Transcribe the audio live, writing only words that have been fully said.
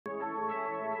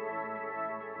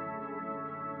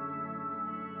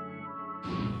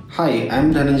Hi,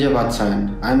 I'm Dhananjay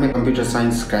Vatshayan. I'm a computer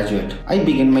science graduate. I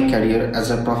began my career as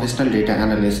a professional data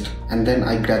analyst and then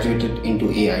I graduated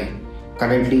into AI.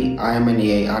 Currently, I am an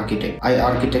AI architect. I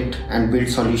architect and build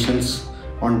solutions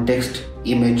on text,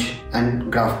 image, and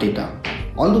graph data.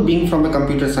 Although being from a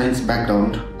computer science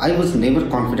background, I was never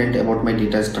confident about my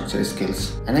data structure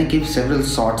skills and I gave several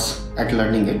shots at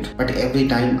learning it, but every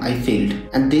time I failed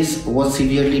and this was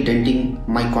severely denting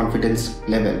my confidence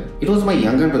level. It was my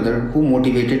younger brother who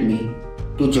motivated me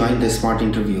to join the SMART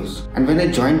interviews, and when I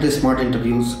joined the SMART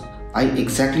interviews, I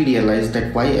exactly realized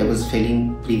that why I was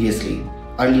failing previously.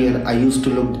 Earlier, I used to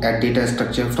look at data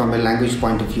structure from a language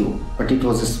point of view, but it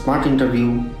was a SMART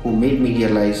interview who made me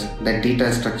realize that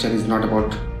data structure is not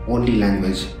about only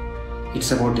language.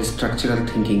 It's about structural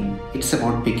thinking. It's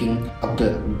about picking up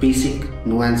the basic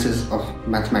nuances of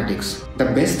mathematics. The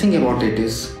best thing about it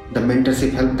is the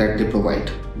mentorship help that they provide.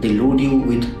 They load you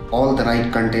with all the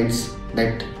right contents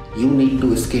that you need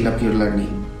to scale up your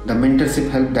learning. The mentorship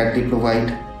help that they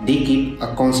provide, they keep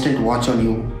a constant watch on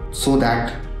you so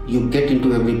that you get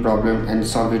into every problem and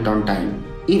solve it on time.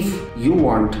 If you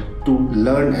want to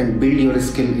learn and build your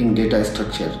skill in data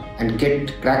structure and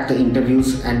crack the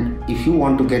interviews, and if you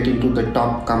want to get into the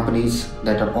top companies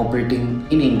that are operating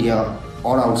in India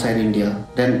or outside India,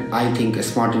 then I think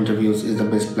Smart Interviews is the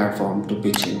best platform to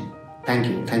pitch in.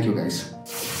 Thank you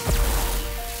guys.